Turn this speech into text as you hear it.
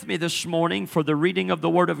Me this morning for the reading of the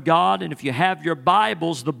Word of God. And if you have your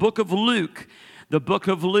Bibles, the book of Luke,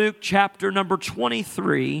 chapter number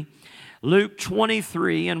 23, Luke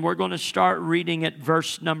 23, and we're going to start reading at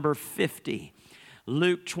verse number 50.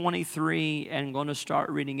 Luke 23, and going to start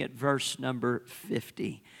reading at verse number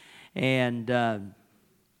 50. And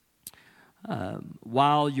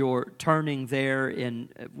while you're turning there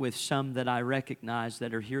with some that I recognize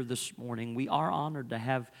that are here this morning, we are honored to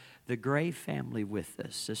have the Gray family with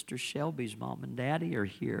us. Sister Shelby's mom and daddy are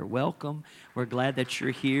here. Welcome. We're glad that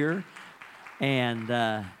you're here. And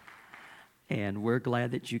we're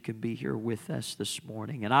glad that you can be here with us this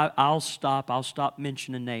morning. And I'll stop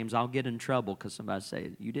mentioning names. I'll get in trouble because somebody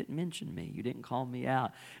say, you didn't mention me. You didn't call me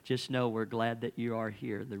out. Just know we're glad that you are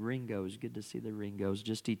here. The Ringos, good to see the Ringos,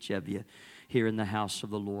 just each of you here in the house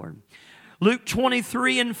of the Lord. Luke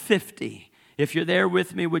 23 and 50. If you're there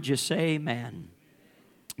with me, would you say amen?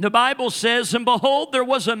 The Bible says, and behold, there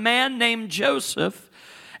was a man named Joseph,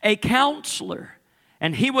 a counselor,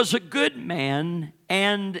 and he was a good man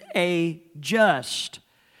and a just.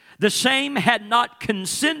 The same had not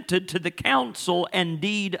consented to the counsel and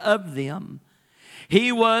deed of them.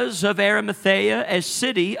 He was of Arimathea, a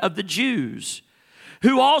city of the Jews,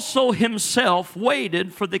 who also himself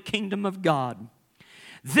waited for the kingdom of God.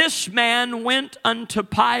 This man went unto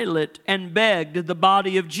Pilate and begged the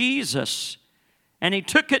body of Jesus. And he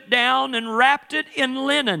took it down and wrapped it in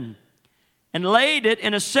linen and laid it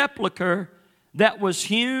in a sepulchre that was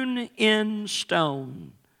hewn in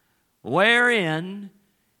stone, wherein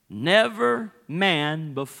never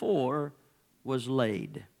man before was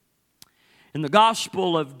laid. In the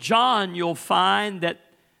Gospel of John, you'll find that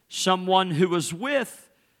someone who was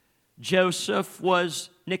with Joseph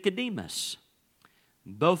was Nicodemus.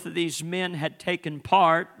 Both of these men had taken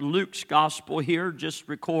part. Luke's Gospel here just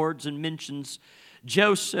records and mentions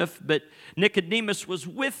Joseph, but Nicodemus was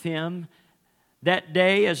with him that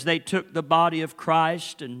day as they took the body of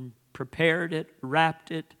Christ and prepared it,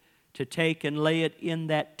 wrapped it to take and lay it in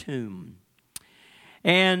that tomb.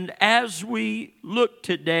 And as we look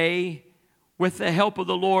today, with the help of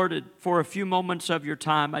the Lord, for a few moments of your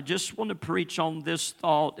time, I just want to preach on this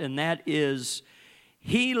thought, and that is,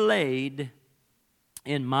 He laid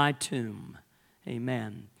in my tomb.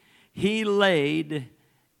 Amen. He laid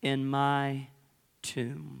in my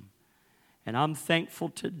tomb. And I'm thankful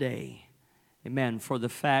today, amen, for the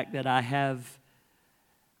fact that I have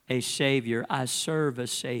a Savior. I serve a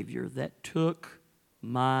Savior that took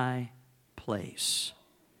my place.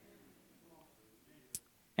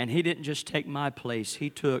 And He didn't just take my place,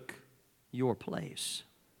 He took your place.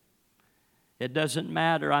 It doesn't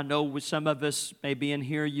matter. I know with some of us, maybe in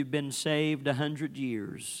here, you've been saved 100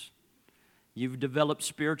 years. You've developed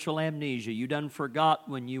spiritual amnesia. You done forgot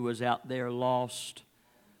when you was out there lost.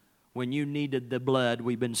 When you needed the blood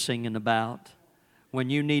we've been singing about. When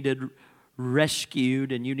you needed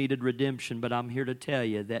rescued and you needed redemption. But I'm here to tell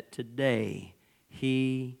you that today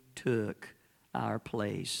He took our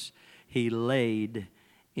place. He laid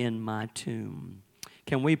in my tomb.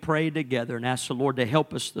 Can we pray together and ask the Lord to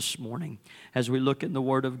help us this morning as we look in the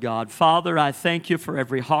Word of God? Father, I thank You for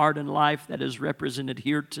every heart and life that is represented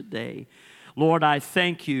here today. Lord, I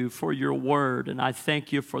thank You for Your Word, and I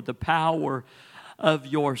thank You for the power of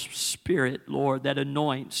Your Spirit, Lord, that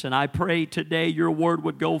anoints. And I pray today Your Word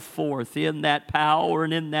would go forth in that power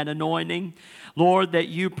and in that anointing, Lord, that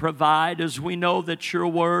You provide, as we know that Your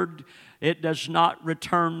Word, it does not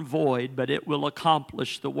return void, but it will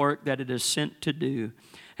accomplish the work that it is sent to do.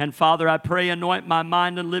 And Father, I pray, anoint my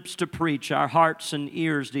mind and lips to preach, our hearts and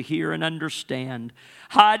ears to hear and understand.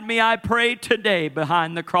 Hide me, I pray, today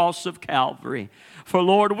behind the cross of Calvary. For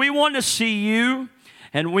Lord, we want to see You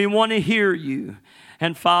and we want to hear You.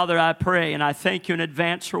 And Father, I pray and I thank You in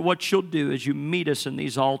advance for what You'll do as You meet us in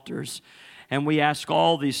these altars. And we ask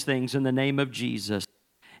all these things in the name of Jesus.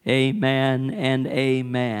 Amen and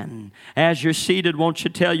amen. As you're seated, won't you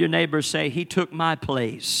tell your neighbor, say, He took my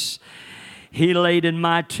place. He laid in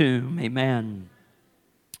my tomb. Amen.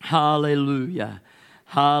 Hallelujah.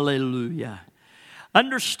 Hallelujah.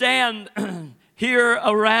 Understand, here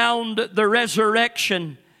around the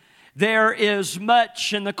resurrection, there is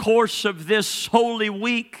much in the course of this Holy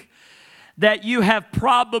Week that you have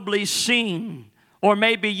probably seen, or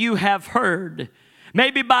maybe you have heard.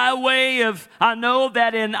 Maybe by way of, I know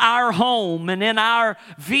that in our home and in our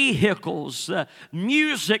vehicles,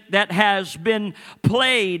 music that has been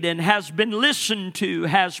played and has been listened to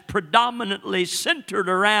has predominantly centered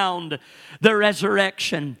around the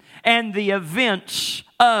resurrection and the events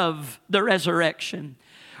of the resurrection.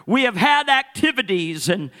 we have had activities,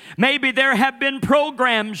 and maybe there have been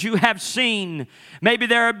programs you have seen. Maybe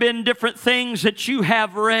there have been different things that you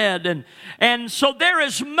have read. And so there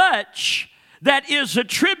is much that is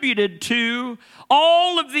attributed to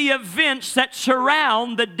all of the events that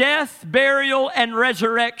surround the death, burial, and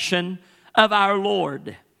resurrection of our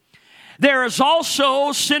Lord. There is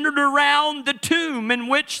also centered around the tomb in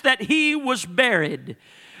which that He was buried.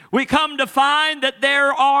 We come to find that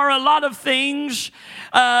there are a lot of things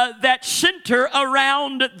that center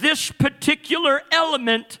around this particular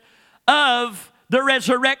element of the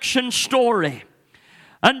resurrection story.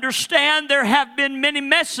 Understand, there have been many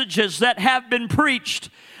messages that have been preached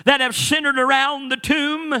that have centered around the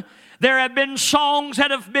tomb. There have been songs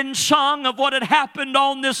that have been sung of what had happened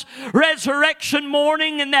on this resurrection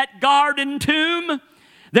morning in that garden tomb.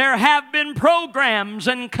 There have been programs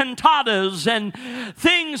and cantatas and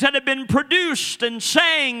things that have been produced and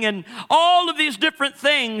sang, and all of these different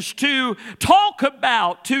things to talk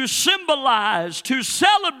about, to symbolize, to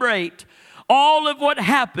celebrate all of what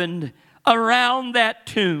happened around that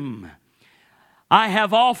tomb. I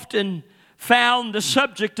have often found the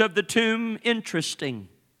subject of the tomb interesting.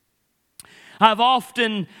 I've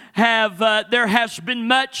often there has been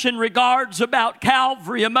much in regards about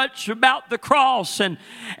Calvary, much about the cross, and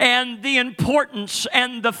the importance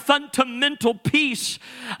and the fundamental piece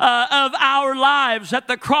of our lives that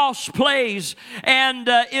the cross plays and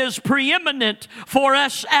is preeminent for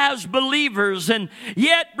us as believers. And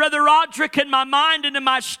yet, Brother Roderick, in my mind and in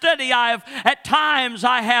my study, at times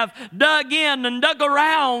I have dug in and dug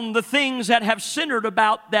around the things that have centered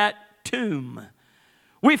about that tomb.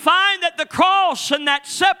 We find that the cross and that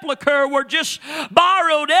sepulcher were just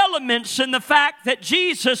borrowed elements in the fact that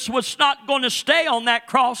Jesus was not going to stay on that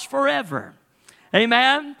cross forever.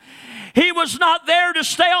 Amen? He was not there to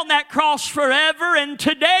stay on that cross forever, and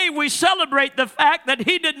today we celebrate the fact that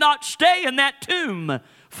He did not stay in that tomb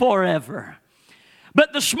forever.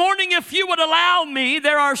 But this morning, if you would allow me,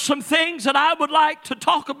 there are some things that I would like to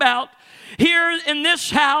talk about here in this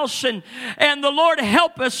house, and the Lord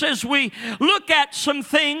help us as we look at some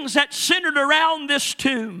things that centered around this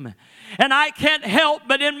tomb. And I can't help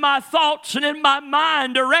but in my thoughts and in my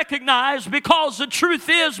mind to recognize, because the truth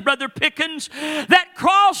is, Brother Pickens, that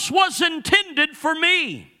cross was intended for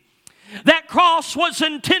me. That cross was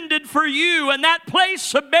intended for you, and that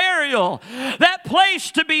place of burial, that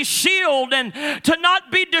place to be sealed and to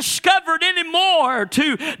not be discovered anymore,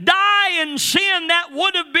 to die in sin, that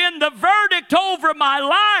would have been the verdict over my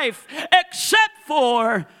life, except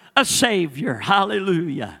for a Savior.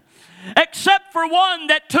 Hallelujah. Except for one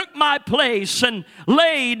that took my place and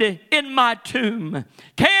laid in my tomb,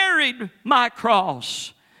 carried my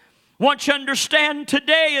cross. What you understand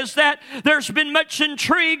today is that there's been much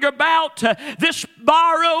intrigue about this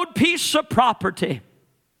borrowed piece of property,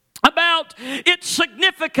 about its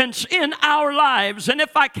significance in our lives. And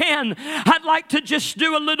if I can, I'd like to just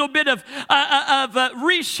do a little bit of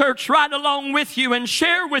research right along with you and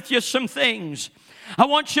share with you some things. I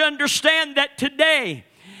want you to understand that today,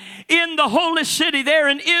 in the holy city there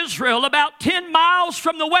in Israel, about 10 miles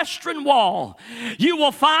from the Western Wall, you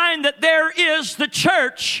will find that there is the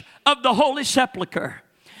church of the Holy Sepulchre.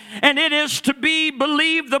 And it is to be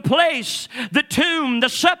believed the place, the tomb, the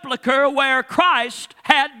sepulchre where Christ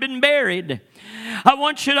had been buried. I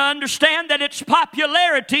want you to understand that its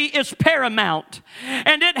popularity is paramount,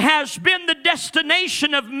 and it has been the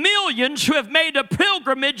destination of millions who have made a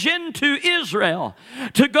pilgrimage into Israel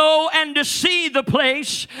to go and to see the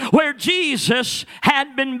place where Jesus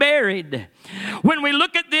had been buried. When we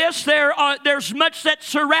look at this, there's much that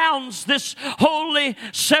surrounds this holy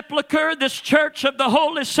sepulchre, this church of the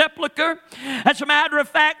Holy Sepulchre. As a matter of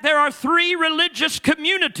fact, there are 3 religious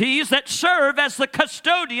communities that serve as the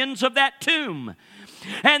custodians of that tomb.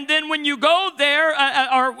 And then when you go there,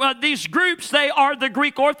 these groups, they are the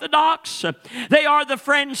Greek Orthodox, they are the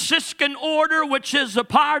Franciscan order, which is a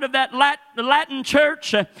part of that Latin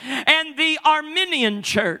church, and the Armenian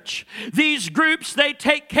church. These groups, they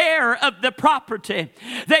take care of the property,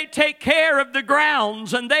 they take care of the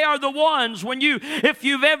grounds, and they are the ones, if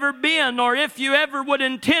you've ever been, or if you ever would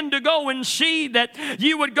intend to go and see, that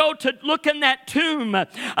you would go to look in that tomb,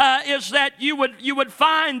 is that you would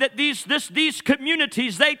find that these communities,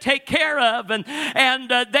 they take care of, and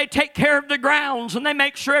they take care of the grounds, and they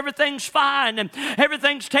make sure everything's fine and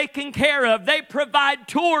everything's taken care of. They provide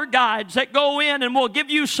tour guides that go in and will give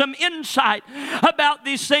you some insight about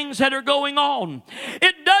these things that are going on.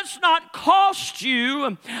 It does not cost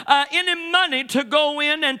you any money to go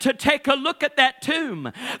in and to take a look at that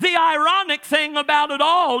tomb. The ironic thing about it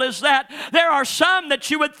all is that there are some that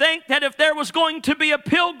you would think that if there was going to be a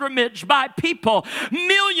pilgrimage by people,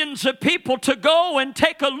 millions of people to go and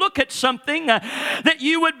take a look at something, that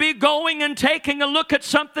you would be going and taking a look at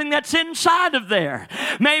something that's inside of there.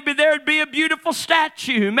 Maybe there'd be a beautiful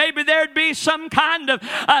statue. Maybe there'd be some kind of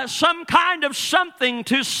something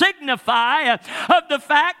to signify of the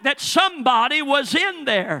fact that somebody was in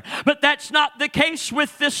there. But that's not the case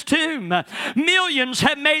with this tomb. Millions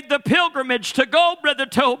have made the pilgrimage to go, Brother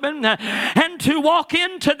Tobin, and to walk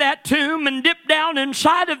into that tomb and dip down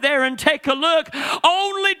inside of there and take a look,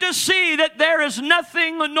 only to see that there is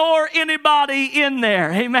nothing nor anybody in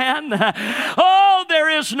there. Amen. Oh, there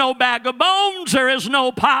is no bag of bones. There is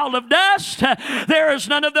no pile of dust. There is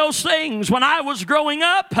none of those things. When I was growing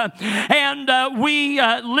up and we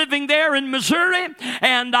living there in Missouri,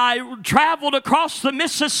 and I traveled across the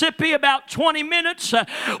Mississippi about 20 minutes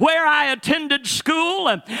where I attended school,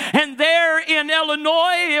 and there in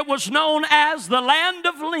Illinois it was known as the land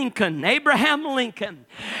of Lincoln, Abraham Lincoln.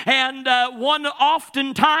 And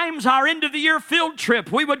oftentimes our end of the year field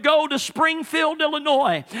trip, we would go to Springfield,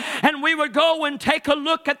 Illinois, and we would go and take a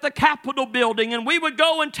look at the Capitol building, and we would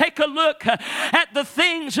go and take a look at the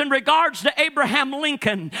things in regards to Abraham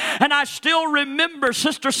Lincoln. And I still remember,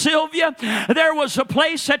 Sister Sylvia, there was a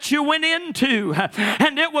place that you went into,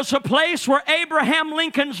 and it was a place where Abraham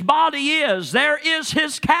Lincoln's body is. There is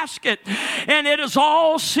his casket, and it is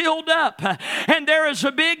all sealed up, and there is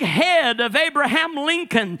a big head of Abraham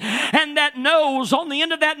Lincoln, and that nose, on the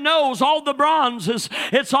end of that nose, all the bronze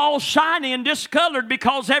it's all shiny and discolored,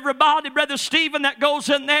 because everybody, Brother Stephen, that goes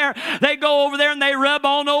in there, they go over there and they rub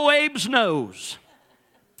on old Abe's nose.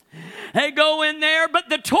 They go in there, but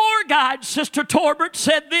the tour guide, Sister Torbert,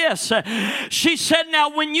 said this. She said,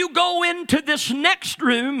 now when you go into this next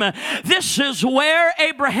room, this is where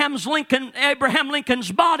Abraham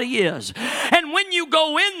Lincoln's body is. And when you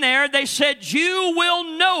go in there, they said, you will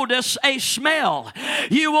notice a smell.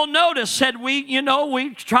 You will notice, said we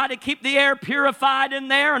try to keep the air purified in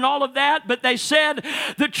there and all of that, but they said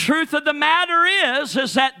the truth of the matter is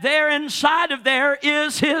that there inside of there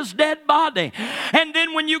is his dead body. And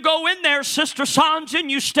then when you go in there, Sister Sanjan,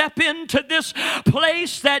 you step into this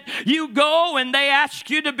place that you go, and they ask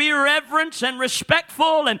you to be reverent and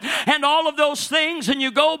respectful and all of those things, and you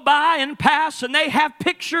go by and pass, and they have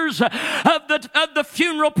pictures of the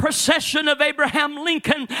funeral procession of Abraham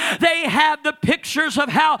Lincoln. They have the pictures of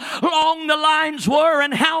how long the lines were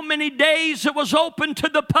and how many days it was open to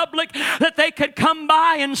the public that they could come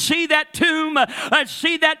by and see that tomb,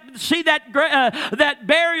 see that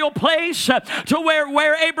burial place to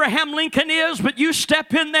where Abraham Lincoln is. But you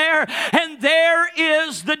step in there, and there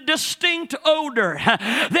is the distinct odor.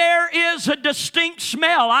 There is a distinct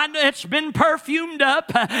smell. It's been perfumed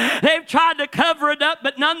up. They've tried to cover it up,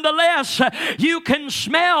 but nonetheless, you can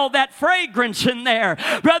smell that fragrance in there.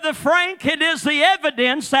 Brother Frank, it is the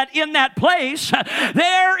evidence that in that place,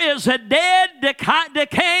 there is a dead,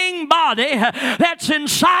 decaying body that's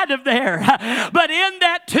inside of there. But in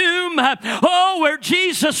that tomb, where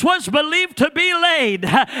Jesus was believed to be laid,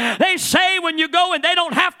 they say when you go in, they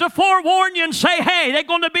don't have to forewarn you and say, hey, there's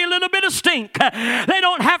going to be a little bit of stink. They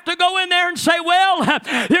don't have to go in there and say, well,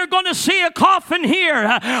 you're going to see a coffin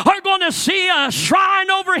here, or going to see a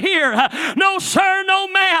shrine over here. No, sir, no,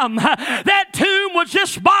 ma'am. That tomb was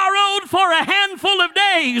just borrowed for a handful of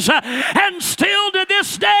days, and still to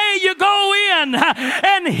this day you go in,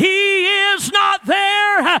 and he is not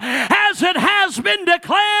there. As it has been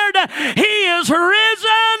declared, he is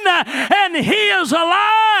risen, and he is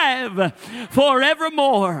alive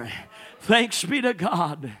forevermore. Thanks be to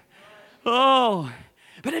God. Oh,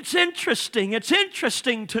 but it's interesting. It's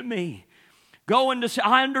interesting to me. Going to see,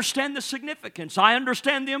 I understand the significance. I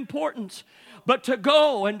understand the importance. But to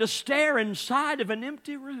go and to stare inside of an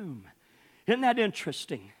empty room, isn't that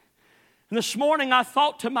interesting? And this morning I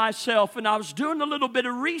thought to myself, and I was doing a little bit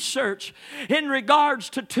of research in regards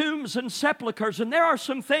to tombs and sepulchres, and there are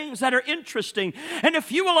some things that are interesting. And if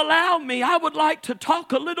you will allow me, I would like to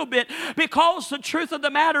talk a little bit, because the truth of the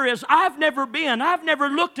matter is I've never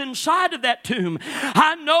looked inside of that tomb.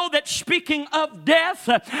 I know that speaking of death,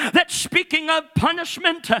 that speaking of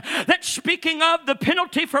punishment, that speaking of the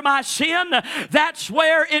penalty for my sin, that's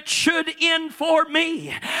where it should end for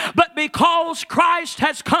me. But because Christ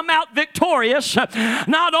has come out victorious,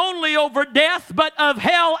 not only over death, but of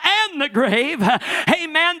hell and the grave.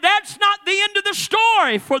 Amen. That's not the end of the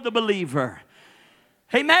story for the believer.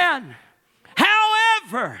 Amen.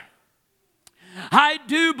 However, I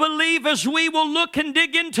do believe as we will look and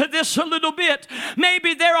dig into this a little bit,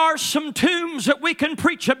 maybe there are some tombs that we can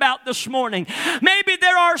preach about this morning. Maybe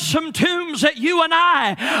there are some tombs that you and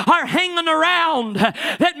I are hanging around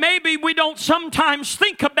that maybe we don't sometimes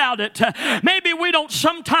think about it. Maybe we don't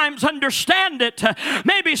sometimes understand it.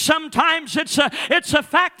 Maybe sometimes it's a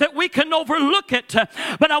fact that we can overlook it.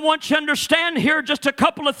 But I want you to understand here just a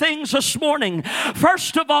couple of things this morning.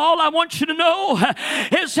 First of all, I want you to know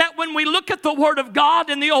is that when we look at the Word of God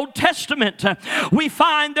in the Old Testament, we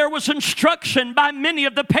find there was instruction by many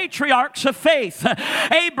of the patriarchs of faith,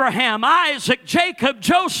 Abraham, Isaac, Jacob,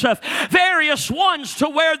 Joseph, various ones, to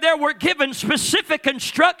where there were given specific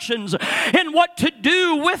instructions in what to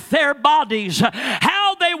do with their bodies,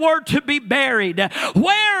 how they were to be buried,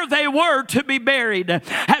 where they were to be buried.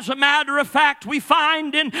 As a matter of fact, we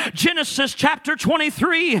find in Genesis chapter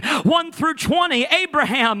 23, 1 through 20,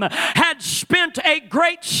 Abraham had spent a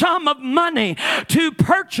great sum of money to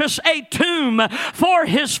purchase a tomb for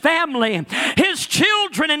his family. His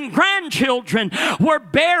children and grandchildren were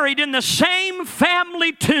buried in the same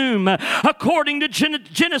family tomb, according to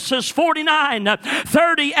Genesis 49,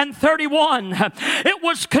 30, and 31. It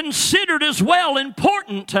was considered as well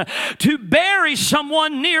important to bury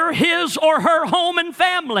someone near his or her home and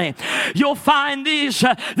family. You'll find this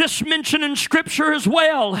mentioned in Scripture as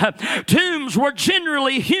well. Tombs were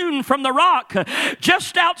generally hewn from the rock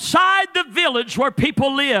just outside the village where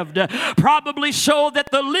people lived, probably so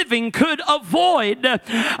that the living could avoid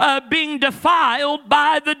being defiled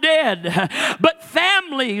by the dead. But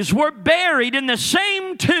families were buried in the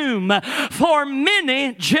same tomb for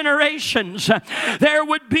many generations. There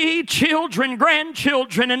would be children,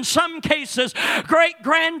 grandchildren, in some cases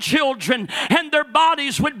great-grandchildren, and their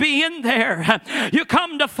bodies would be in there. You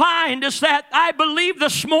come to find is that I believe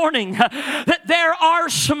this morning that there are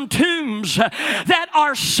some tombs that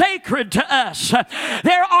are sacred to us.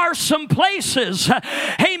 There are some places,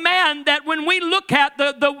 amen, that when we look at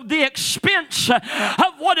the expense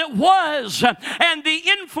of what it was and the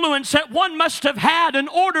influence that one must have had in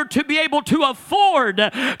order to be able to afford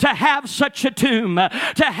to have such a tomb,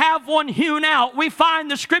 to have one hewn out, we find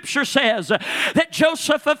the Scripture says that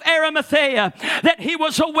Joseph of Arimathea, that he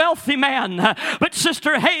was a wealthy man. But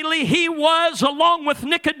Sister Haley, he was, along with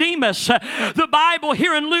Nicodemus, the Bible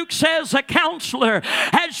here in Luke says a counselor.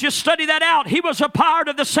 As you study that out, he was a part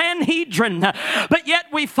of the Sanhedrin. But yet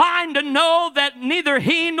we find and know that neither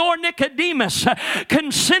he nor Nicodemus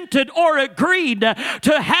consented or agreed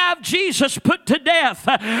to have Jesus put to death.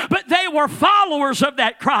 But they were followers of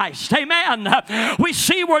that Christ. Amen. We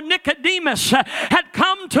see where Nicodemus had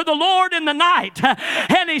come to the Lord in the night,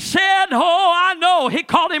 and he said, oh, I know. He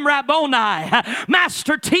called him Rabboni,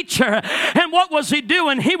 master teacher. And what was he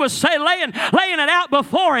doing? He was laying it out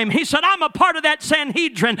before him. He said, I'm a part of that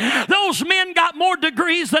Sanhedrin. Those men got more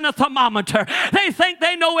degrees than a thermometer. They think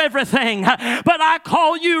they know everything. But I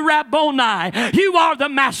call you Rabboni. You are the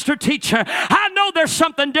master teacher. I know there's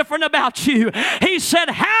something different about you. He said,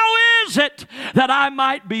 how is it that I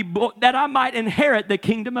might inherit the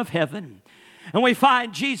kingdom of heaven? And we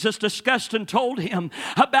find Jesus discussed and told him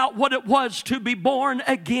about what it was to be born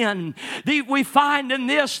again. We find in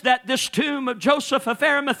this that this tomb of Joseph of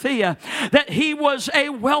Arimathea, that he was a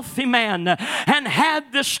wealthy man and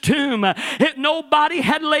had this tomb. Nobody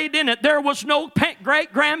had laid in it. There was no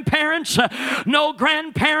great-grandparents, no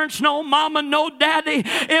grandparents, no mama, no daddy.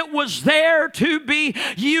 It was there to be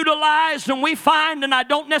utilized. And we find, and I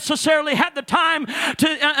don't necessarily have the time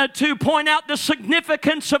to point out the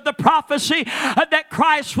significance of the prophecy that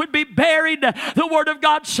Christ would be buried, the Word of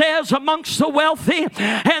God says, amongst the wealthy,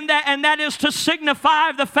 and that is to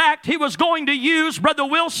signify the fact he was going to use, Brother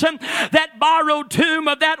Wilson, that borrowed tomb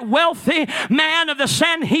of that wealthy man of the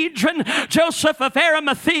Sanhedrin, Joseph of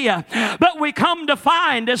Arimathea. But we come to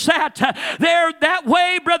find is that there that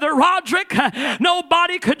way, Brother Roderick,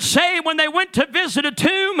 nobody could say when they went to visit a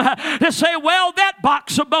tomb to say, well, that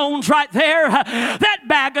box of bones right there, that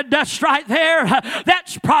bag of dust right there,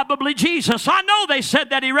 that's probably Jesus. I know they said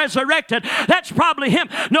that he resurrected. That's probably him.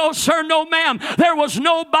 No, sir, no, ma'am. There was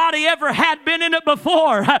nobody ever had been in it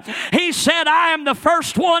before. He said, I am the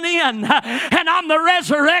first one in, and I'm the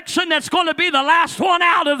resurrection that's going to be the last one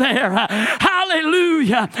out of there.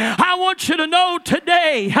 Hallelujah. I want you to know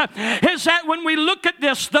today is that when we look at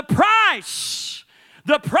this, the price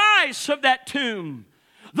of that tomb,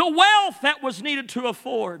 the wealth that was needed to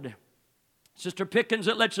afford. Sister Pickens,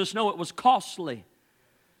 it lets us know it was costly,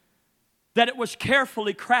 that it was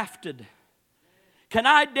carefully crafted. Can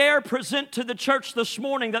I dare present to the church this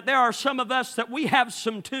morning that there are some of us that we have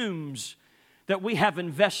some tombs that we have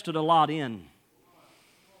invested a lot in.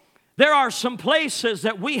 There are some places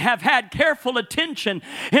that we have had careful attention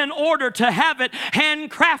in order to have it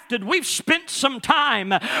handcrafted. We've spent some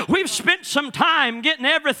time. We've spent some time getting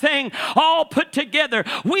everything all put together.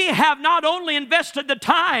 We have not only invested the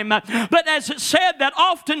time, but as it said that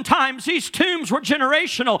oftentimes these tombs were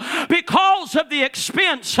generational because of the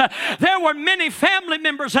expense. There were many family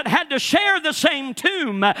members that had to share the same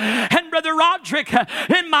tomb. And Brother Roderick,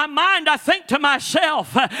 in my mind, I think to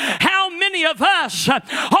myself, how many of us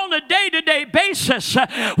on a day-to-day basis,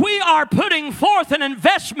 we are putting forth an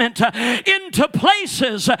investment into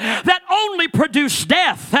places that only produce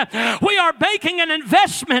death. We are making an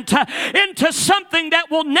investment into something that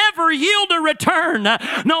will never yield a return,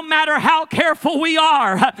 no matter how careful we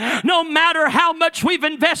are, no matter how much we've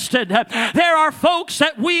invested. There are folks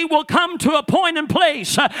that we will come to a point and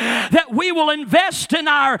place that we will invest in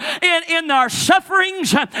our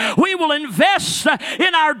sufferings. We will invest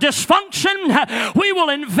in our dysfunction. We will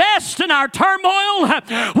invest in our turmoil.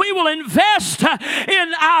 We will invest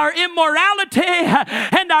in our immorality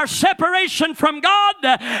and our separation from God.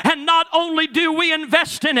 And not only do we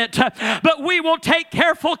invest in it, but we will take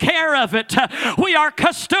careful care of it. We are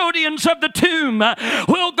custodians of the tomb.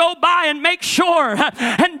 We'll go by and make sure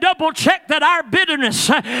and double check that our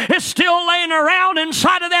bitterness is still laying around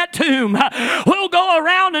inside of that tomb. We'll go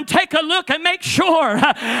around and take a look and make sure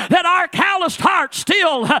that our calloused heart's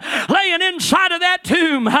still laying inside of that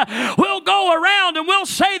tomb. We'll go around and we'll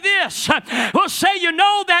say this. We'll say, you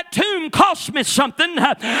know, that tomb cost me something.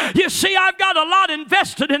 You see, I've got a lot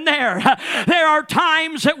invested in there. There are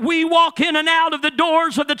times that we walk in and out of the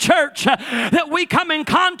doors of the church that we come in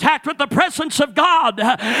contact with the presence of God.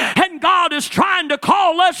 And God is trying to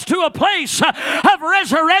call us to a place of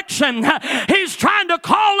resurrection. He's trying to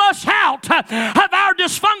call us out of our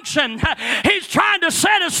dysfunction. He's trying to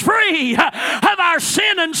set us free of our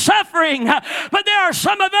sin and suffering. But there are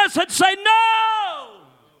some of us that say, no!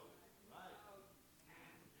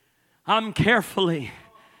 I'm carefully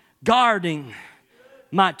guarding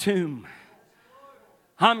my tomb.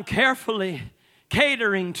 I'm carefully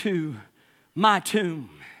catering to my tomb.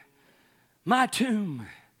 My tomb.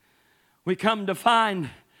 We come to find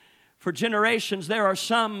for generations, there are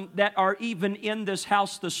some that are even in this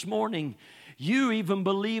house this morning. You even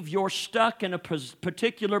believe you're stuck in a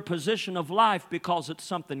particular position of life because it's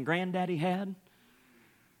something Granddaddy had,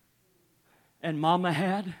 and Mama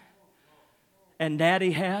had, and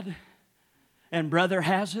Daddy had, and brother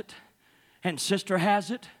has it, and sister has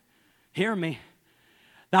it. Hear me.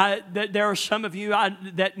 There are some of you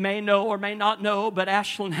that may know or may not know, but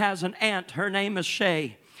Ashlyn has an aunt. Her name is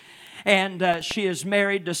Shay. And she is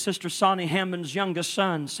married to Sister Sonny Hammond's youngest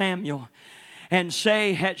son, Samuel. And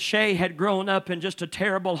Shay had grown up in just a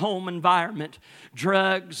terrible home environment.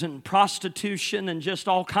 Drugs and prostitution and just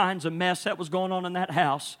all kinds of mess that was going on in that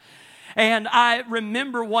house. And I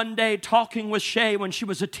remember one day talking with Shay when she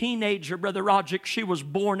was a teenager, Brother Roderick. She was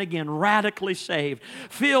born again, radically saved,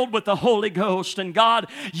 filled with the Holy Ghost, and God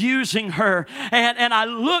using her. And I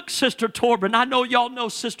look, Sister Torben, I know y'all know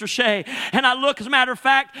Sister Shay, and I look, as a matter of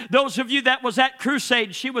fact, those of you that was at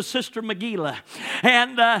Crusade, she was Sister Magila.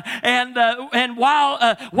 And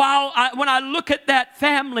when I look at that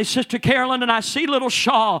family, Sister Carolyn, and I see little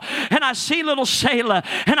Shaw, and I see little Selah,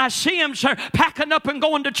 and I see him packing up and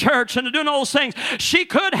going to church and doing all those things. She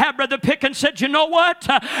could have, Brother Pickens, said, you know what?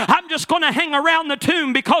 I'm just going to hang around the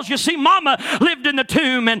tomb because, you see, Mama lived in the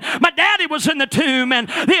tomb, and my daddy was in the tomb, and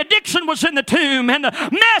the addiction was in the tomb, and the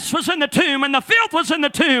mess was in the tomb, and the filth was in the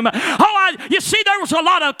tomb. You see, there was a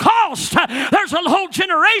lot of cost. There's a whole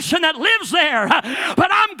generation that lives there. But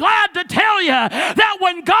I'm glad to tell you that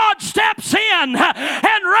when God steps in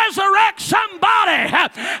and resurrects somebody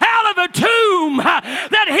out of a tomb,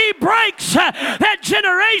 that He breaks that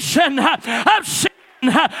generation of sin.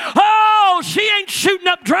 Oh, she ain't shooting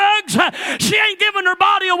up drugs. She ain't giving her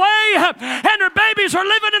body away. And her babies are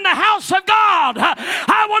living in the house of God.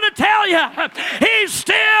 I want to tell you, He's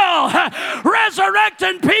still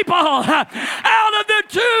resurrecting people out of the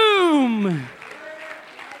tomb.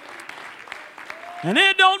 And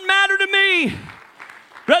it don't matter to me,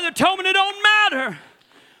 Brother Tobin, it don't matter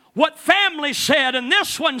what family said, and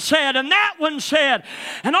this one said, and that one said,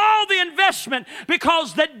 and all the investment,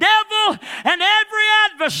 because the devil and every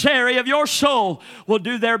adversary of your soul will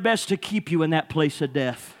do their best to keep you in that place of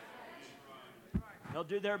death. They'll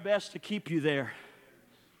do their best to keep you there.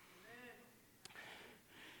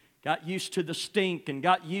 Got used to the stink and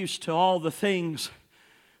got used to all the things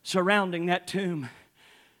surrounding that tomb.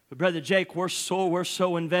 But Brother Jake, we're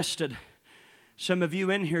so invested. Some of you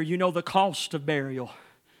in here, you know the cost of burial.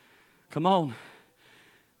 Come on.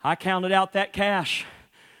 I counted out that cash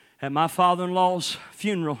at my father-in-law's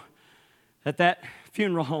funeral. at that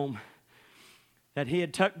funeral home that he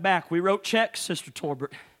had tucked back. We wrote checks, Sister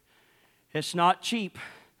Torbert. It's not cheap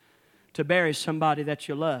to bury somebody that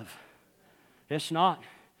you love. It's not.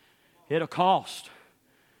 It'll cost.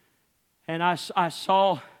 And I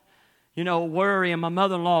saw, worry and my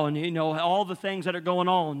mother-in-law and, all the things that are going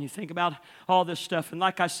on. You think about all this stuff. And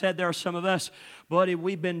like I said, there are some of us, buddy,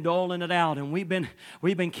 we've been doling it out. And we've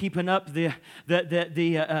been keeping up the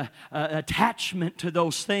attachment to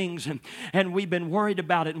those things. And we've been worried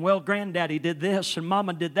about it. And, well, Granddaddy did this and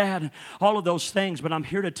Mama did that. And all of those things. But I'm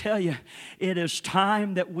here to tell you, it is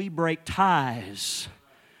time that we break ties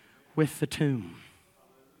with the tomb.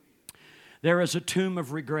 There is a tomb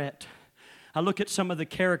of regret. I look at some of the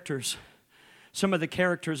characters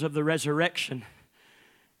of the resurrection,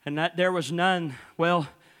 and that there was none. Well,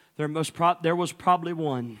 there was probably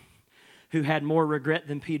one who had more regret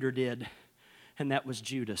than Peter did, and that was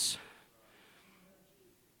Judas.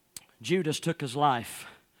 Judas took his life.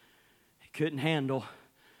 He couldn't handle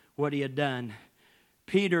what he had done.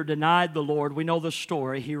 Peter denied the Lord. We know the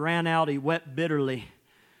story. He ran out. He wept bitterly.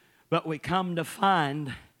 But we come to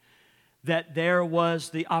find that there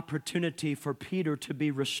was the opportunity for Peter to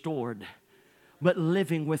be restored, but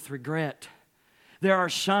living with regret. There are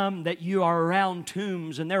some that you are around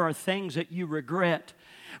tombs and there are things that you regret.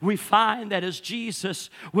 We find that as Jesus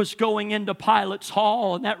was going into Pilate's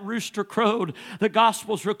hall and that rooster crowed, the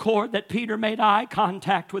Gospels record that Peter made eye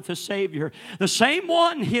contact with the Savior. The same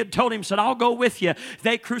one he had told him, said, I'll go with you. If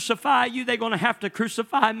they crucify you, they're going to have to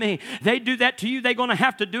crucify me. They do that to you, they're going to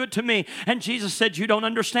have to do it to me. And Jesus said, you don't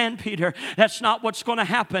understand, Peter. That's not what's going to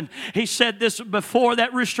happen. He said this, before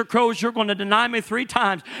that rooster crows, you're going to deny me 3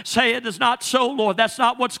 times. Say it is not so, Lord. That's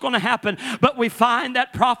not what's going to happen. But we find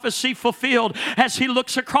that prophecy fulfilled as he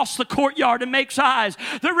looks across the courtyard and makes eyes.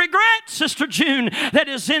 The regret, Sister June, that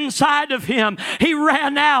is inside of him. He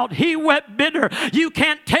ran out. He wept bitter. You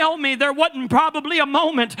can't tell me there wasn't probably a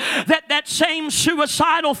moment that same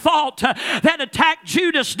suicidal thought that attacked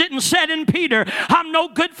Judas didn't set in Peter. I'm no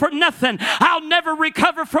good for nothing. I'll never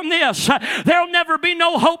recover from this. There'll never be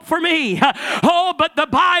no hope for me. Oh, but the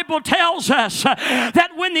Bible tells us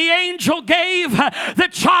that when the angel gave the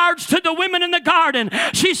charge to the women in the garden,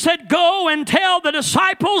 she said, go and tell the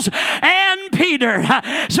disciples and Peter.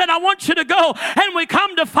 Said, I want you to go. And we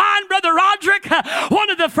come to find Brother Roderick, one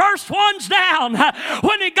of the first ones down,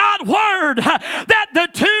 when he got word that the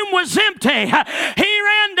tomb was empty. He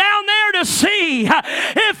ran down there to see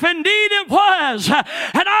if indeed it was.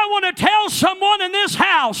 And I want to tell someone in this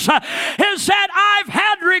house is that I've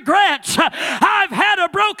had regrets. I've had a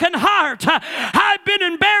broken heart. I've been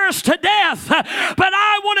embarrassed to death. But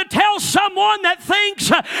I want to tell someone that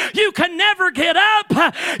thinks you can never get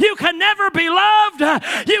up. You can never be loved.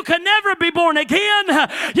 You can never be born again.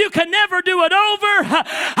 You can never do it over.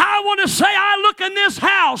 I want to say, I look in this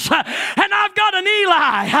house and I've got an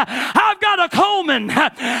Eli. I've got a Coleman.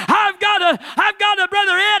 I've got a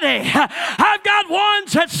Brother Eddie. I've got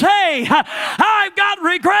ones that say, I've got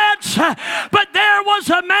regrets, but there was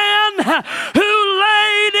a man who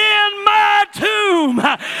laid in my tomb.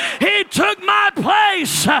 He took my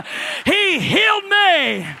place. He healed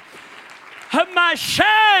me of my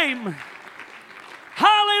shame.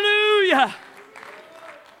 Hallelujah.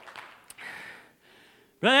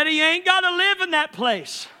 Brother, you ain't got to live in that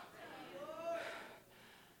place.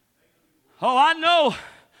 Oh, I know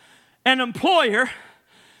an employer.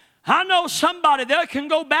 I know somebody that can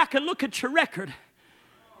go back and look at your record.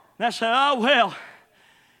 And I say, oh, well.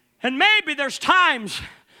 And maybe there's times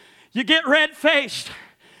you get red-faced.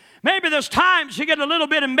 Maybe there's times you get a little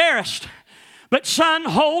bit embarrassed. But son,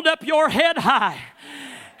 hold up your head high.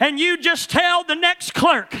 And you just tell the next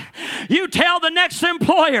clerk, you tell the next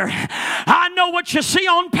employer, I know what you see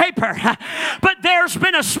on paper, but there's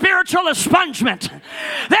been a spiritual expungement.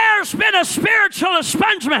 There's been a spiritual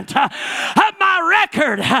expungement of my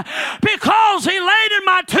record because he laid in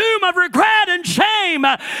my tomb of regret and shame,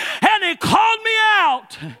 and he called me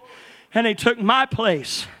out and he took my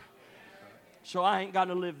place. So I ain't got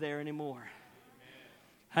to live there anymore.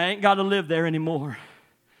 I ain't got to live there anymore.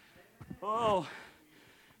 Oh,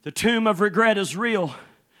 the tomb of regret is real.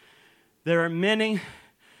 There are many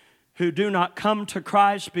who do not come to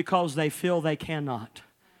Christ because they feel they cannot.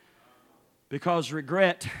 Because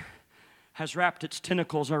regret has wrapped its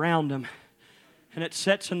tentacles around them. And it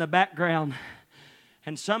sits in the background.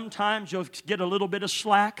 And sometimes you'll get a little bit of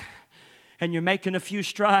slack and you're making a few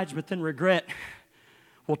strides, but then regret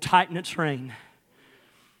will tighten its rein.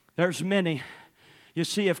 There's many. You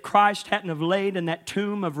see, if Christ hadn't have laid in that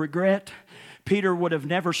tomb of regret, Peter would have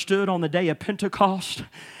never stood on the day of Pentecost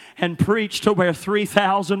and preached to where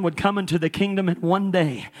 3,000 would come into the kingdom in one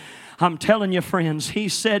day. I'm telling you, friends, he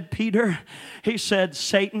said, Peter, he said,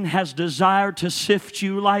 Satan has desired to sift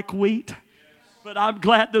you like wheat. But I'm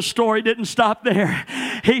glad the story didn't stop there.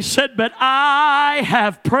 He said, but I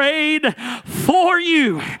have prayed for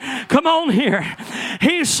you. Come on here.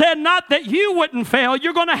 He said, not that you wouldn't fail.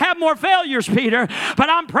 You're going to have more failures, Peter, but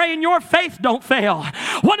I'm praying your faith don't fail.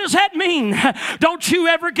 What does that mean? Don't you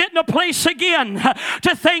ever get in a place again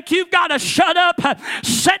to think you've got to shut up,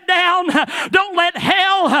 sit down. Don't let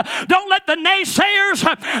hell, don't let the naysayers,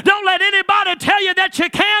 don't let anybody tell you that you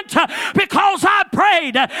can't, because I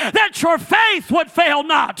prayed that your faith would fail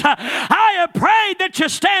not. I have prayed that you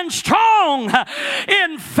stand strong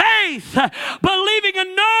in faith, believing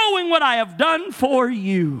and knowing what I have done for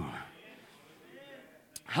you.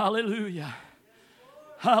 Hallelujah.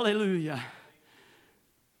 Hallelujah.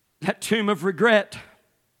 That tomb of regret,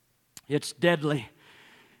 it's deadly.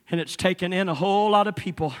 And it's taken in a whole lot of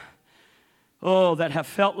people, that have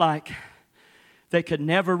felt like they could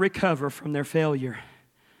never recover from their failure.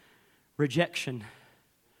 Rejection.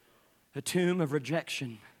 A tomb of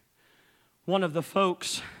rejection. One of the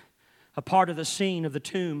folks, a part of the scene of the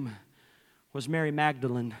tomb, was Mary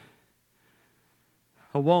Magdalene.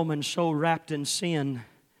 A woman so wrapped in sin,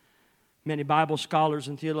 many Bible scholars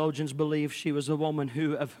and theologians believe she was a woman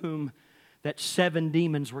of whom that 7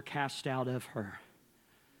 demons were cast out of her.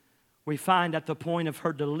 We find at the point of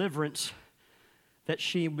her deliverance that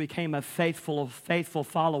she became a faithful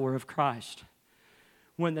follower of Christ.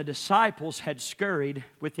 When the disciples had scurried,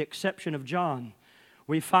 with the exception of John,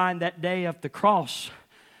 we find that day of the cross,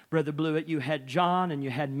 Brother Blewett, you had John and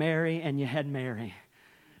you had Mary and you had Mary,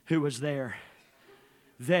 who was there,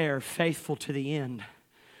 faithful to the end,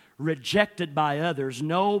 rejected by others,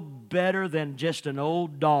 no better than just an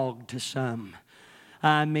old dog to some.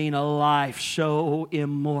 I mean, a life so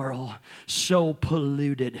immoral, so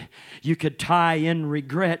polluted. You could tie in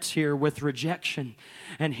regrets here with rejection.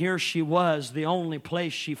 And here she was, the only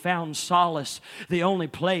place she found solace, the only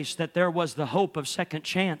place that there was the hope of second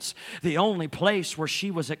chance, the only place where she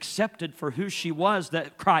was accepted for who she was,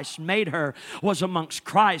 that Christ made her, was amongst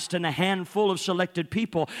Christ and a handful of selected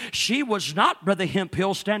people. She was not Brother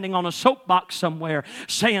Hemphill standing on a soapbox somewhere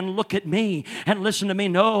saying, look at me and listen to me.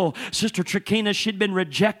 No, Sister Trakina, she'd been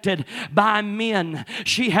rejected by men.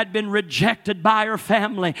 She had been rejected by her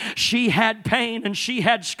family. She had pain and she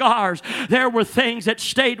had scars. There were things that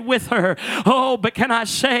stayed with her. Oh, but can I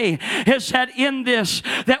say is that in this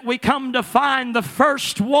that we come to find the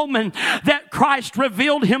first woman that Christ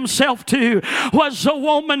revealed himself to was a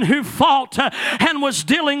woman who fought and was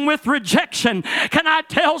dealing with rejection. Can I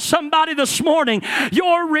tell somebody this morning,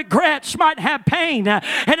 your regrets might have pain and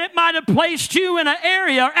it might have placed you in an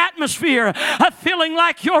area or atmosphere of feeling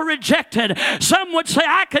like you're rejected. Some would say,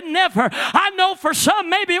 I could never. I know for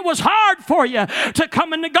some, maybe it was hard for you to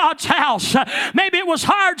come into God's house. Maybe it was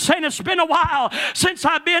hard saying it's been a while since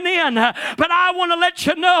I've been in. But I want to let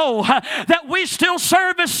you know that we still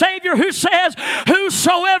serve a Savior who says,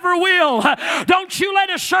 whosoever will. Don't you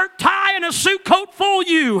let a shirt tie and a suit coat fool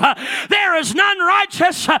you. There is none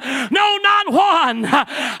righteous, no, not one.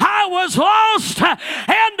 I was lost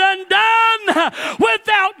and undone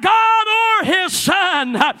without God or His Son.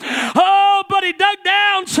 Oh, but He dug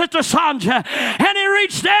down, Sister Sanja, and He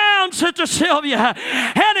reached down, Sister Sylvia,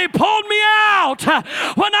 and He pulled me out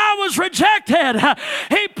when I was rejected.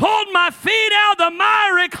 He pulled my feet out of the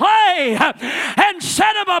miry clay and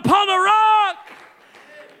set them upon a rock.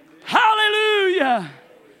 Hallelujah.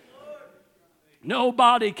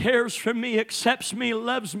 Nobody cares for me, accepts me,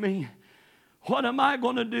 loves me. What am I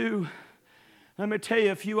going to do? Let me tell you,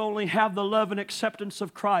 if you only have the love and acceptance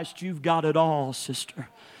of Christ, you've got it all, sister.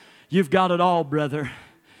 You've got it all, brother.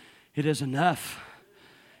 It is enough.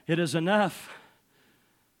 It is enough.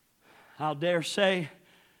 I'll dare say,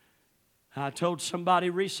 I told somebody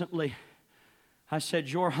recently, I said,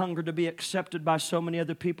 your hunger to be accepted by so many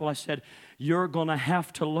other people, I said, you're going to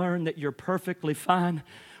have to learn that you're perfectly fine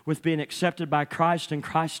with being accepted by Christ and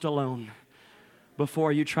Christ alone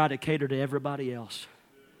before you try to cater to everybody else.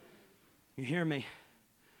 You hear me?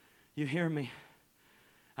 You hear me?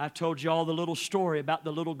 I told you all the little story about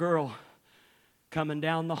the little girl coming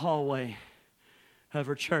down the hallway of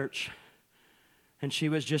her church. And she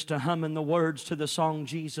was just humming the words to the song,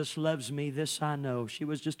 Jesus Loves Me, This I Know. She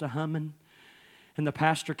was just humming. And the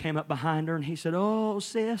pastor came up behind her and he said, oh,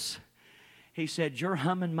 sis. He said, you're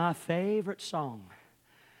humming my favorite song.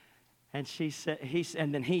 And she said,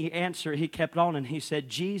 and then he answered, he kept on and he said,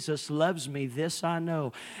 Jesus loves me, this I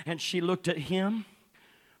know. And she looked at him,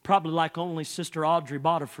 probably like only Sister Audrey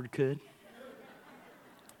Bodiford could.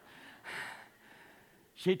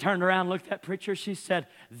 She turned around, looked at that preacher. She said,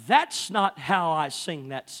 "That's not how I sing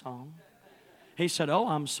that song." He said, "Oh,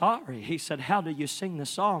 I'm sorry." He said, "How do you sing the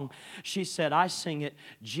song?" She said, "I sing it,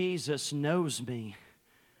 Jesus knows me,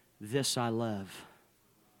 this I love."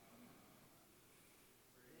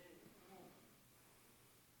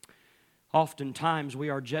 Oftentimes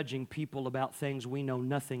we are judging people about things we know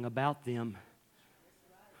nothing about them.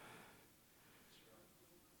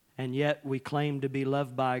 And yet we claim to be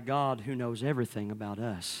loved by a God who knows everything about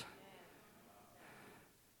us.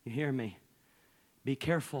 You hear me? Be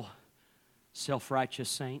careful, self-righteous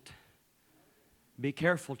saint. Be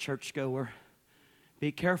careful, churchgoer.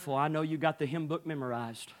 Be careful. I know you got the hymn book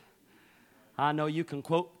memorized. I know you can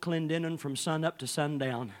quote Clendenin from sun up to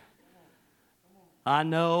sundown. I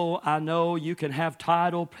know you can have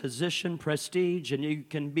title, position, prestige, and you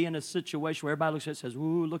can be in a situation where everybody looks at it and says,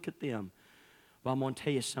 "Ooh, look at them." Well, I'm going to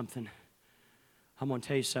tell you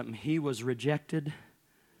something. He was rejected.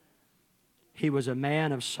 He was a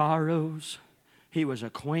man of sorrows. He was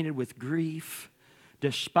acquainted with grief,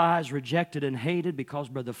 despised, rejected, and hated because,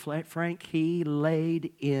 Brother Frank, He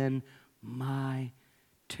laid in my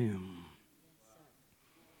tomb.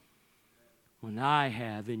 When I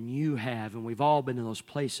have and you have, and we've all been in those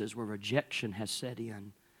places where rejection has set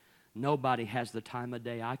in, nobody has the time of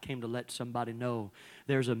day. I came to let somebody know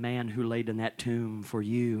there's a man who laid in that tomb for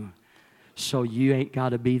you, so you ain't got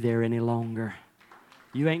to be there any longer.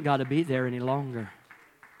 You ain't got to be there any longer.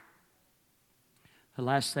 The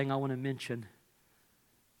last thing I want to mention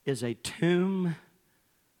is a tomb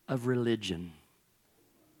of religion.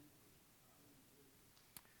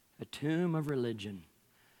 A tomb of religion.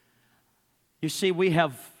 You see,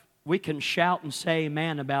 we can shout and say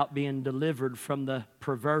amen about being delivered from the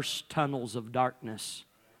perverse tunnels of darkness,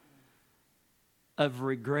 of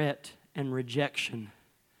regret and rejection.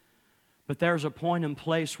 But there's a point and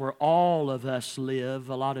place where all of us live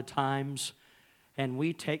a lot of times, and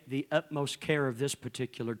we take the utmost care of this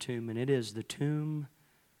particular tomb, and it is the tomb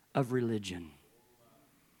of religion.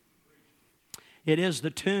 It is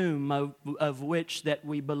the tomb of which that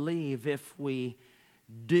we believe if we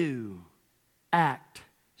do, act,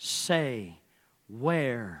 say,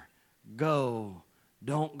 wear, go,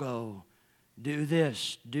 don't go, do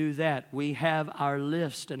this, do that. We have our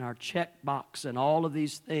list and our check box and all of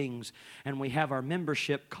these things, and we have our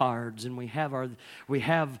membership cards, and we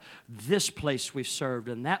have this place we've served,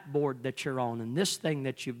 and that board that you're on, and this thing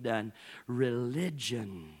that you've done.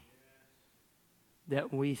 Religion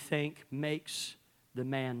that we think makes the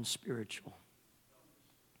man spiritual.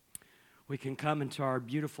 We can come into our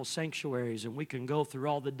beautiful sanctuaries and we can go through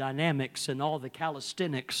all the dynamics and all the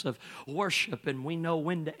calisthenics of worship, and we know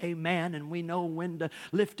when to amen and we know when to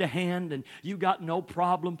lift a hand, and you got no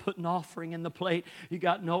problem putting offering in the plate. You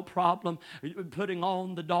got no problem putting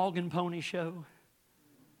on the dog and pony show,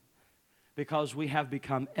 because we have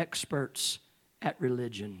become experts at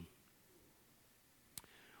religion.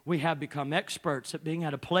 We have become experts at being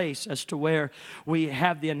at a place as to where we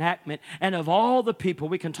have the enactment. And of all the people,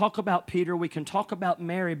 we can talk about Peter, we can talk about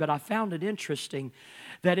Mary, but I found it interesting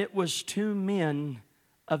that it was 2 men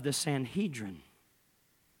of the Sanhedrin.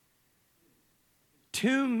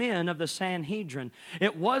 2 men of the Sanhedrin.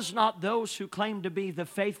 It was not those who claimed to be the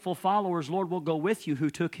faithful followers, Lord will go with you, who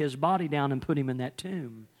took His body down and put Him in that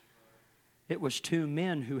tomb. It was 2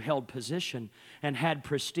 men who held position and had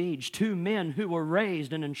prestige. 2 men who were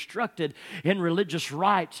raised and instructed in religious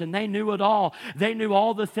rites, and they knew it all. They knew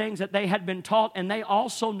all the things that they had been taught, and they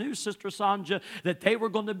also knew, Sister Sanja, that they were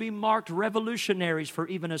going to be marked revolutionaries for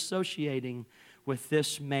even associating with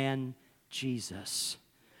this man, Jesus.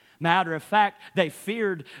 Matter of fact, they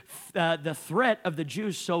feared the threat of the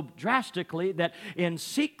Jews so drastically that in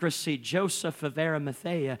secrecy, Joseph of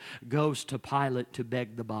Arimathea goes to Pilate to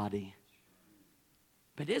beg the body.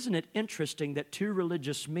 But isn't it interesting that 2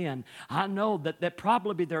 religious men, I know that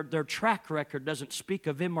probably their track record doesn't speak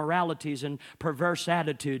of immoralities and perverse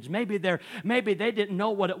attitudes. Maybe they didn't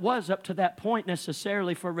know what it was up to that point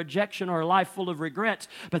necessarily for rejection or a life full of regrets.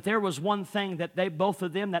 But there was one thing that both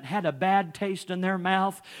of them that had a bad taste in their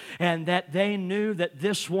mouth, and that they knew that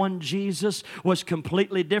this one Jesus was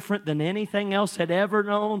completely different than anything else had ever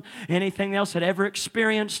known, anything else had ever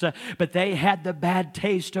experienced. But they had the bad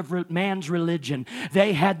taste of man's religion.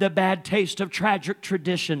 they had the bad taste of tragic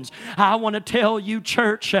traditions. I want to tell you,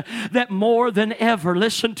 church, that more than ever,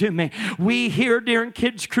 listen to me, we here during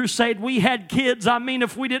Kids Crusade, we had kids, I mean,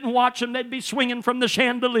 if we didn't watch them, they'd be swinging from the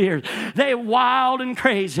chandeliers. They're wild and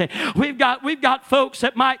crazy. We've got folks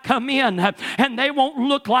that might come in and they won't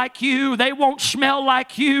look like you. They won't smell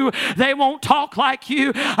like you. They won't talk like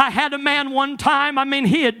you. I had a man one time, I mean,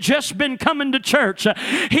 he had just been coming to church.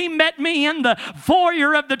 He met me in the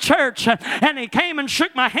foyer of the church, and he came and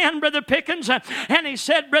shook my hand, Brother Pickens, and he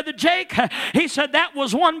said, Brother Jake, he said, that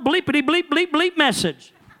was one bleepity bleep bleep bleep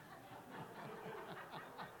message.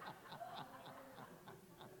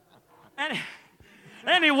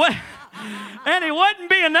 And he wasn't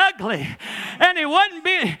being ugly. And he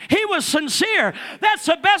was sincere. That's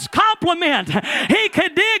the best compliment he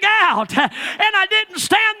could dig out. And I didn't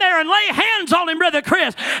stand there and lay hands on him, Brother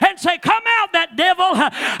Chris, and say, come out, that devil.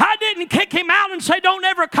 I didn't kick him out and say, don't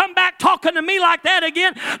ever come back talking to me like that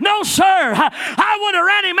again. No, sir. I would have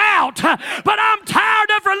ran him out. But I'm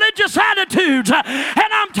tired of religious attitudes.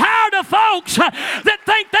 And I'm tired of folks that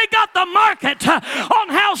think they got the market on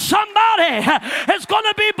how somebody is going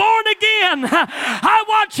to be born again. I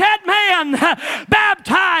watched that man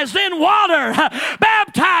baptized in water,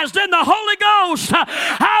 baptized in the Holy Ghost.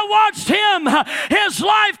 I watched him, his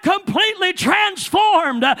life completely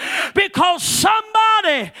transformed because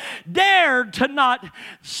somebody dared to not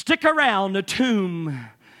stick around a tomb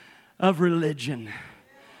of religion.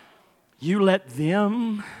 You let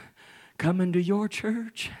them come into your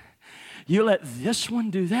church. You let this one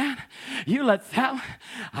do that. You let that one.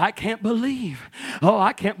 I can't believe. Oh,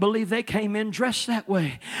 I can't believe they came in dressed that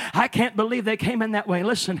way. I can't believe they came in that way.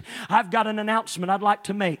 Listen, I've got an announcement I'd like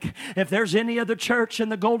to make. If there's any other church in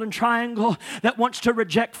the Golden Triangle that wants to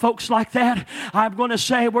reject folks like that, I'm going to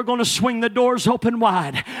say we're going to swing the doors open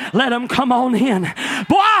wide. Let them come on in.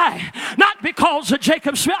 Why? Not because of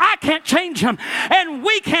Jacob Smith. I can't change him, and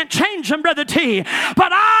we can't change him, Brother T.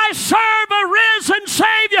 But I serve a risen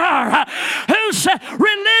Savior who said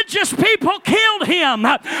religious people killed him.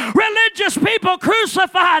 Religious people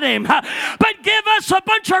crucified him. But give us a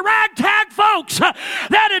bunch of ragtag folks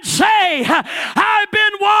that'd say, I've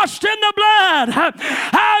been washed in the blood.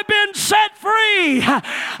 I've been set free.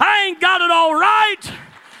 I ain't got it all right.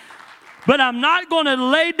 But I'm not going to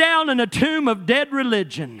lay down in a tomb of dead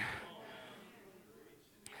religion.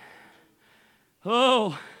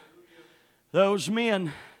 Oh, those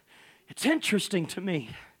men. It's interesting to me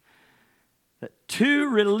that two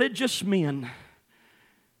religious men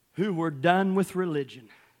who were done with religion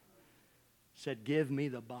said, give me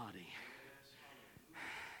the body.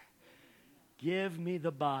 Give me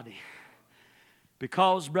the body.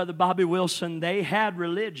 Because, Brother Bobby Wilson, they had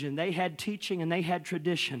religion, they had teaching, and they had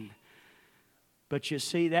tradition. But you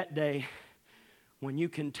see, that day, when you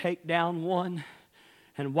can take down one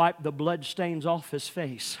and wipe the blood stains off his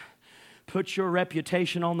face, put your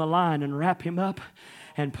reputation on the line and wrap him up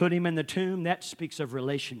and put him in the tomb, that speaks of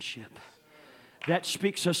relationship. That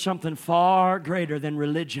speaks of something far greater than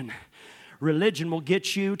religion. Religion will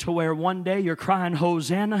get you to where one day you're crying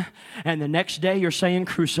Hosanna and the next day you're saying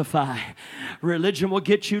crucify. Religion will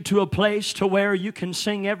get you to a place to where you can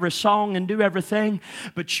sing every song and do everything,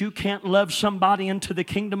 but you can't love somebody into the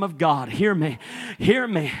kingdom of God. Hear me. Hear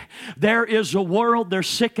me. There is a world, they're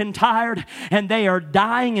sick and tired, and they are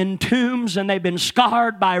dying in tombs, and they've been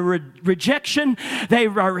scarred by rejection. They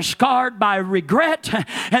are scarred by regret,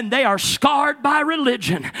 and they are scarred by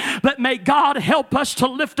religion. But may God help us to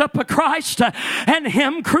lift up a Christ and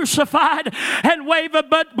Him crucified and wave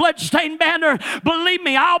a bloodstained banner. Believe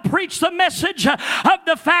me, I'll preach the message of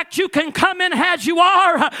the fact you can come in as you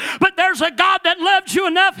are, but there's a God that loves you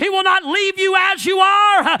enough. He will not leave you as you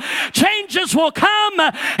are. Changes will come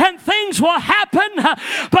and things will happen,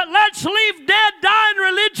 but let's leave dead, dying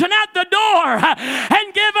religion at the door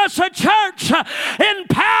and give us a church in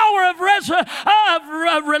power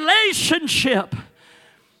of relationship.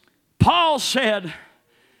 Paul said,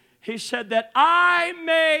 he said that I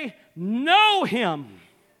may know Him.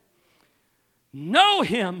 Know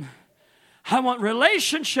Him. I want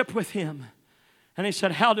relationship with Him. And he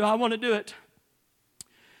said, how do I want to do it?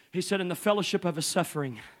 He said, in the fellowship of His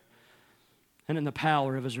suffering and in the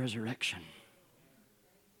power of His resurrection.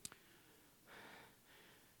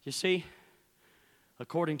 You see,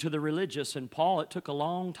 according to the religious and Paul, it took a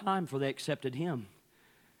long time before they accepted him,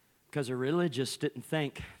 because the religious didn't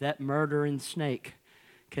think that murdering snake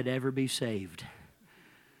could ever be saved.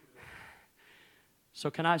 So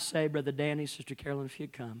can I say, Brother Danny, Sister Carolyn, if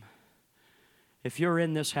you'd come. If you're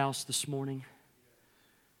in this house this morning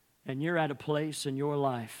and you're at a place in your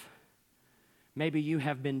life, maybe you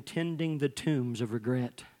have been tending the tombs of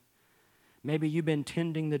regret. Maybe you've been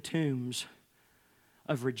tending the tombs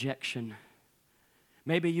of rejection.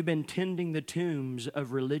 Maybe you've been tending the tombs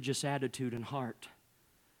of religious attitude and heart.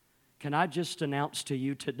 Can I just announce to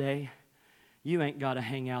you today, you ain't got to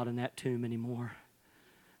hang out in that tomb anymore,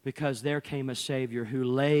 because there came a Savior who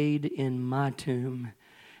laid in my tomb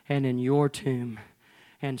and in your tomb,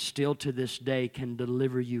 and still to this day can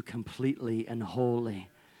deliver you completely and wholly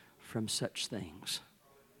from such things,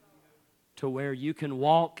 to where you can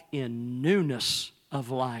walk in newness of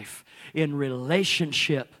life, in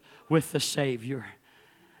relationship with the Savior,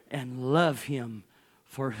 and love Him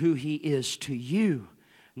for who He is to you.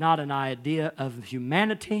 Not an idea of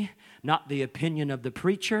humanity, not the opinion of the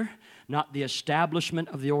preacher, not the establishment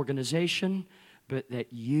of the organization, but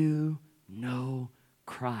that you know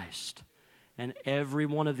Christ. And every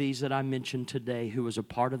one of these that I mentioned today who was a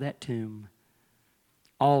part of that tomb,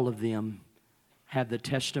 all of them have the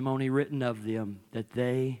testimony written of them that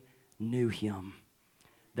they knew Him.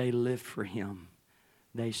 They lived for Him.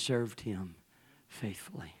 They served Him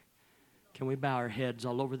faithfully. Can we bow our heads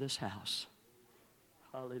all over this house?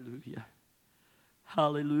 Hallelujah.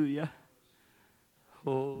 Hallelujah.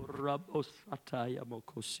 Oh, Rabosataya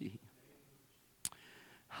Mokosi.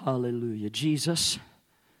 Hallelujah. Jesus,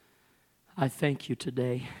 I thank You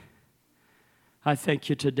today. I thank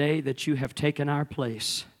You today that You have taken our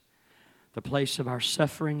place, the place of our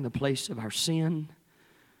suffering, the place of our sin.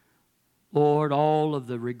 Lord, all of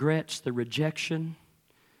the regrets, the rejection,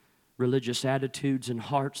 religious attitudes and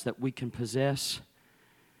hearts that we can possess.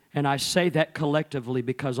 And I say that collectively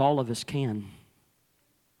because all of us can.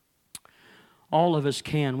 All of us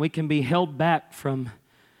can. We can be held back from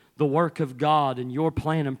the work of God and Your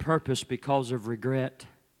plan and purpose because of regret.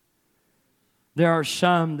 There are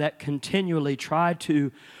some that continually try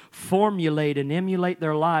to formulate and emulate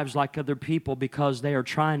their lives like other people because they are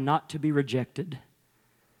trying not to be rejected.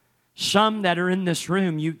 Some that are in this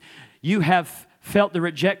room, you have felt the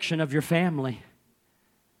rejection of your family.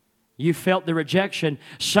 You felt the rejection.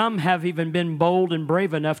 Some have even been bold and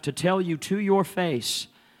brave enough to tell you to your face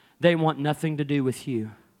they want nothing to do with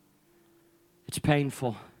you. It's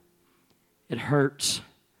painful. It hurts.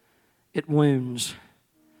 It wounds.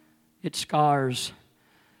 It scars.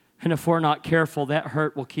 And if we're not careful, that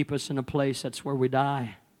hurt will keep us in a place that's where we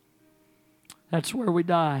die. That's where we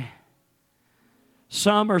die.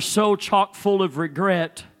 Some are so chock full of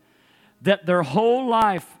regret that their whole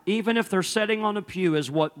life, even if they're sitting on a pew,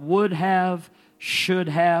 is what would have, should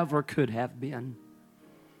have, or could have been.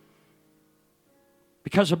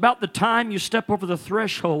 Because about the time you step over the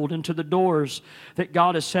threshold into the doors that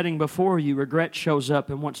God is setting before you, regret shows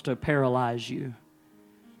up and wants to paralyze you.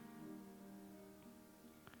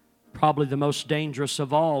 Probably the most dangerous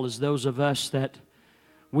of all is those of us that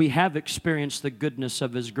we have experienced the goodness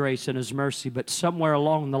of His grace and His mercy, but somewhere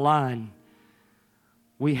along the line,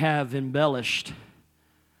 we have embellished,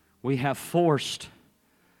 we have forced,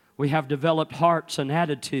 we have developed hearts and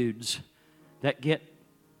attitudes that get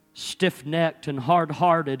stiff-necked and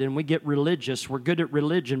hard-hearted, and we get religious. We're good at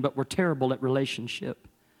religion, but we're terrible at relationship.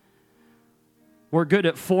 We're good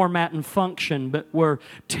at format and function, but we're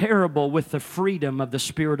terrible with the freedom of the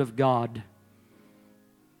Spirit of God.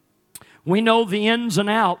 We know the ins and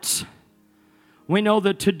outs. We know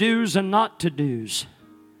the to-dos and not to-dos.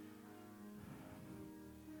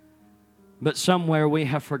 But somewhere we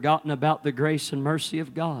have forgotten about the grace and mercy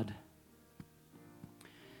of God.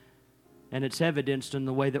 And it's evidenced in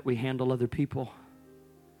the way that we handle other people.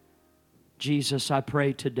 Jesus, I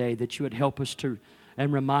pray today that You would help us to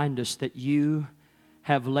and remind us that You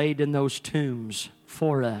have laid in those tombs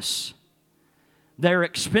for us. They're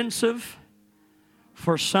expensive.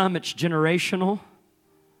 For some, it's generational.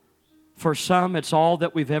 For some, it's all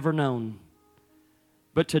that we've ever known.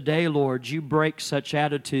 But today, Lord, You break such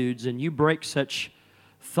attitudes and You break such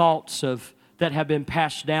thoughts that have been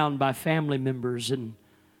passed down by family members and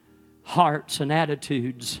hearts and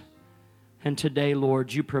attitudes. And today,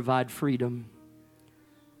 Lord, You provide freedom.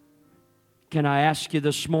 Can I ask You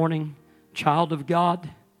this morning, child of God,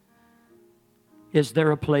 is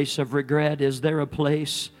there a place of regret? Is there a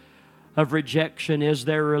place of rejection? Is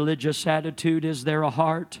there a religious attitude? Is there a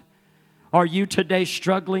heart? Are you today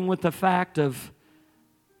struggling with the fact of,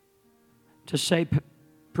 to say,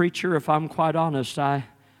 preacher, if I'm quite honest,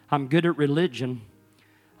 I'm good at religion.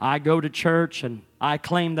 I go to church and I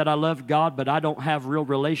claim that I love God, but I don't have real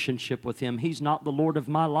relationship with Him. He's not the Lord of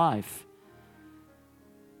my life.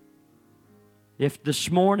 If this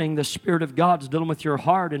morning the Spirit of God's dealing with your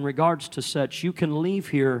heart in regards to such, you can leave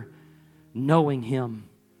here knowing Him,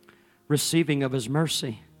 receiving of His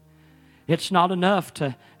mercy. It's not enough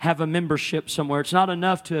to have a membership somewhere. It's not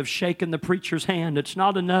enough to have shaken the preacher's hand. It's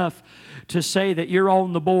not enough to say that you're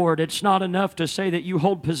on the board. It's not enough to say that you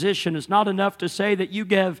hold position. It's not enough to say that you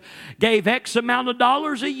gave X amount of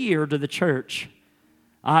dollars a year to the church.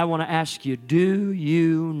 I want to ask you, do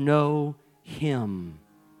you know Him?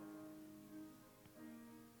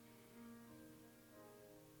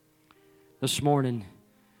 This morning,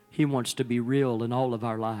 He wants to be real in all of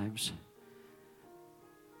our lives.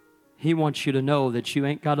 He wants you to know that you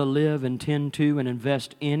ain't got to live and tend to and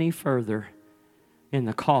invest any further in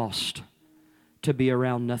the cost to be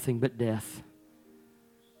around nothing but death.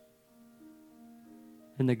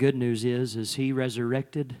 And the good news is He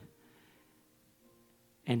resurrected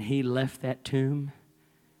and He left that tomb.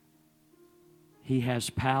 He has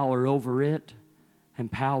power over it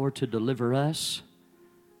and power to deliver us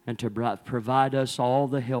and to provide us all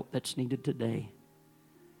the help that's needed today.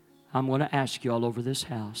 I'm going to ask you all over this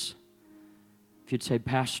house, if you'd say,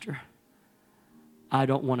 Pastor, I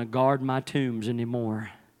don't want to guard my tombs anymore.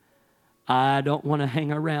 I don't want to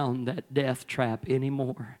hang around that death trap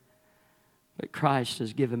anymore. But Christ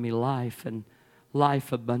has given me life and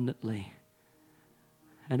life abundantly.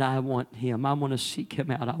 And I want Him. I want to seek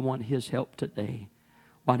Him out. I want His help today.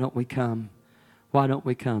 Why don't we come? Why don't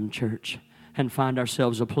we come, church, and find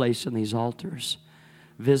ourselves a place in these altars?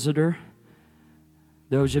 Visitor,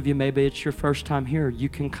 those of you, maybe it's your first time here, you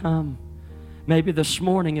can come. Maybe this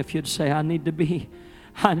morning, if you'd say, I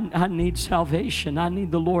need salvation. I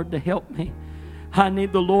need the Lord to help me. I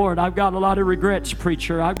need the Lord. I've got a lot of regrets,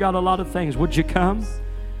 preacher. I've got a lot of things. Would you come?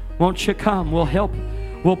 Won't you come? We'll help.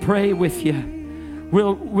 We'll pray with you.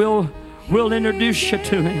 We'll introduce you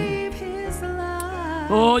to Him.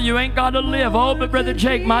 Oh, you ain't got to live. Oh, but Brother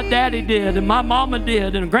Jake, my daddy did, and my mama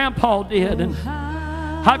did, and Grandpa did. And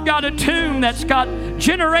I've got a tomb that's got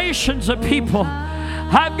generations of people.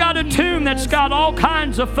 I've got a tomb that's got all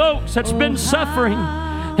kinds of folks that's been suffering,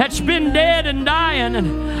 that's been dead and dying,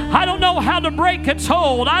 and I don't know how to break its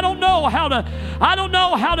hold. I don't know how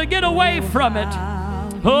to get away from it.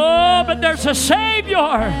 Oh, but there's a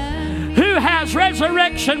Savior who has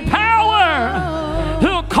resurrection power,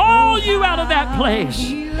 who'll call you out of that place.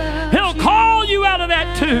 He'll call you out of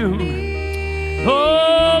that tomb.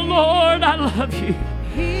 Oh, Lord, I love you.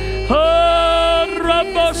 Oh,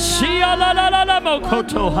 Rabosia la la la la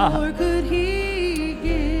mokotoha.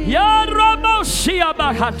 Ya Rabosia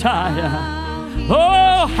bahataya.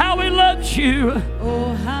 Oh, how He loves you.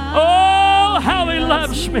 Oh, how He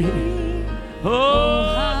loves me.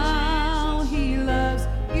 Oh,